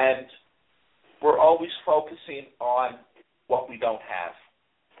 and we're always focusing on what we don't have.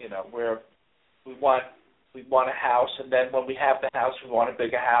 We want a house, and then when we have the house, we want a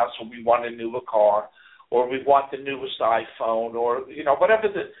bigger house, or we want a newer car, or we want the newest iPhone, or whatever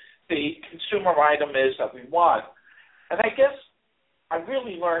the consumer item is that we want. And I guess I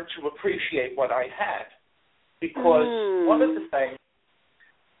really learned to appreciate what I had, because one of the things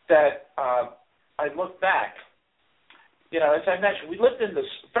that I look back, as I mentioned, we lived in this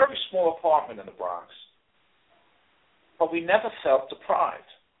very small apartment in the Bronx, but we never felt deprived.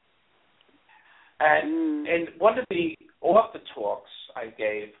 And in one of the author talks I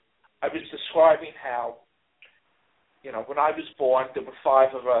gave, I was describing how, when I was born, there were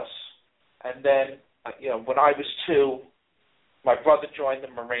 5 of us, and then, when I was 2, my brother joined the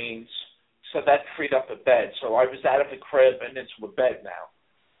Marines, so that freed up a bed. So I was out of the crib and into a bed now.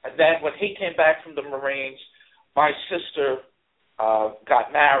 And then when he came back from the Marines, my sister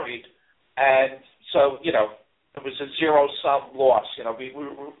got married, and so, it was a zero-sum loss. We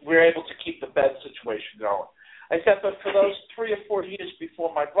were able to keep the bed situation going. I said, but for those 3 or 4 years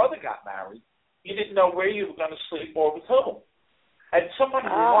before my brother got married, you didn't know where you were going to sleep or with whom. And somebody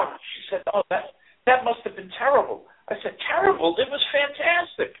remarked, she said, oh, that must have been terrible. I said, terrible? It was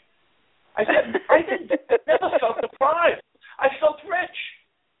fantastic. I said, I never felt deprived. I felt rich,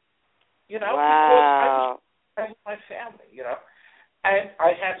 because I was my family, And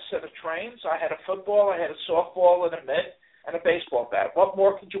I had a set of trains. I had a football. I had a softball and a mitt and a baseball bat. What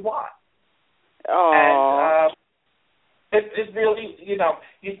more could you want? Oh. And it really,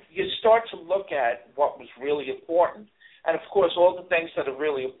 you start to look at what was really important. And, of course, all the things that are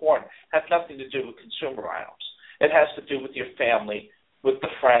really important have nothing to do with consumer items. It has to do with your family, with the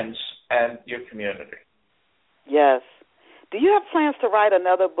friends, and your community. Yes. Do you have plans to write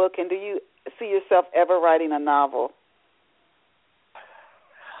another book, and do you see yourself ever writing a novel?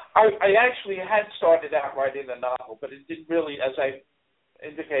 I actually had started out writing a novel, but it didn't really, as I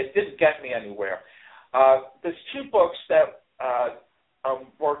indicated, didn't get me anywhere. There's 2 books that I'm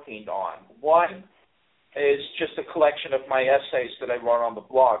working on. One is just a collection of my essays that I wrote on the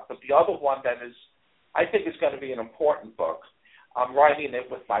blog, but the other one that is, I think is going to be an important book. I'm writing it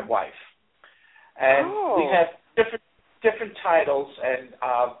with my wife. And we have different titles, and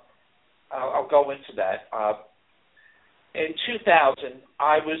I'll go into that. In 2000,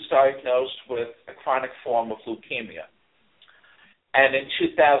 I was diagnosed with a chronic form of leukemia. And in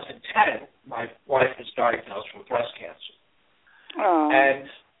 2010, my wife was diagnosed with breast cancer. Oh. And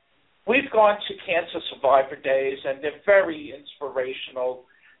we've gone to Cancer Survivor Days, and they're very inspirational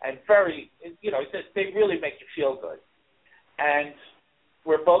and very, they really make you feel good. And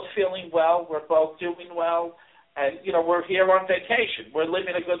we're both feeling well. We're both doing well. And, we're here on vacation. We're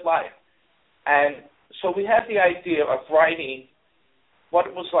living a good life. And so we had the idea of writing what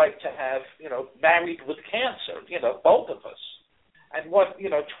it was like to have, married with cancer, both of us. And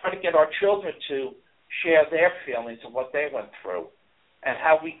try to get our children to share their feelings of what they went through and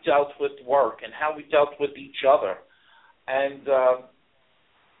how we dealt with work and how we dealt with each other. And,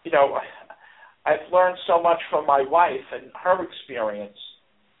 I've learned so much from my wife and her experience,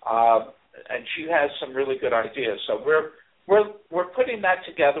 and she has some really good ideas. So we're putting that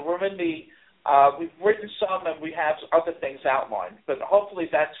together. We're in the we've written some, and we have other things outlined. But hopefully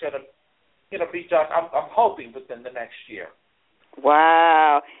that's going to be done. I'm hoping within the next year.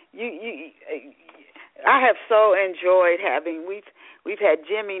 Wow, I have so enjoyed having we've had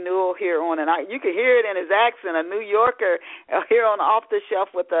Jimmy Newell here on, and you can hear it in his accent, a New Yorker here on Off the Shelf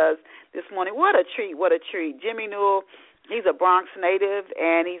with us this morning. What a treat! What a treat! Jimmy Newell, he's a Bronx native,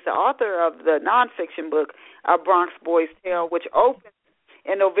 and he's the author of the nonfiction book A Bronx Boy's Tale, which opens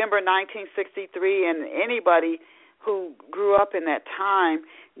in November 1963, and anybody who grew up in that time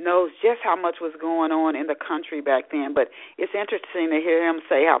knows just how much was going on in the country back then. But it's interesting to hear him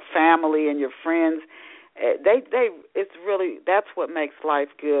say how family and your friends, it's really, that's what makes life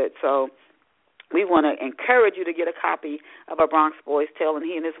good. So we want to encourage you to get a copy of A Bronx Boy's Tale, and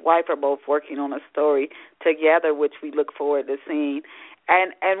he and his wife are both working on a story together, which we look forward to seeing.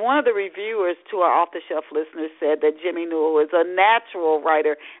 And one of the reviewers to our off-the-shelf listeners said that Jimmy Newell is a natural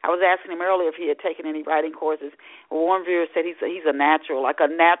writer. I was asking him earlier if he had taken any writing courses. One reviewer said he's a natural, like a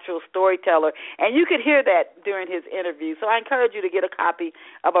natural storyteller. And you could hear that during his interview. So I encourage you to get a copy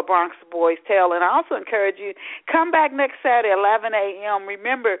of A Bronx Boy's Tale. And I also encourage you, come back next Saturday, 11 a.m.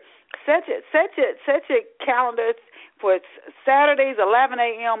 Remember, set your calendars for Saturdays, 11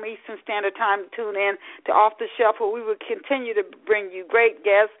 a.m. Eastern Standard Time, to tune in to Off the Shelf, where we will continue to bring you great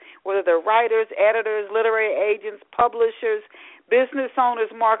guests, whether they're writers, editors, literary agents, publishers, business owners,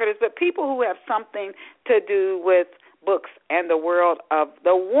 marketers, but people who have something to do with books and the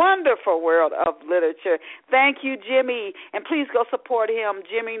wonderful world of literature. Thank you, Jimmy. And please go support him,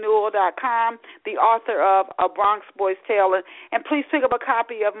 JimmyNewell.com, the author of A Bronx Boy's Tale. And please pick up a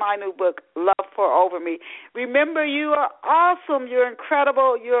copy of my new book, Love Pour Over Me. Remember, you are awesome. You're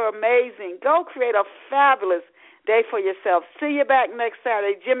incredible. You're amazing. Go create a fabulous day for yourself. See you back next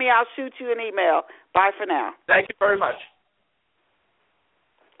Saturday. Jimmy, I'll shoot you an email. Bye for now. Thank you very much.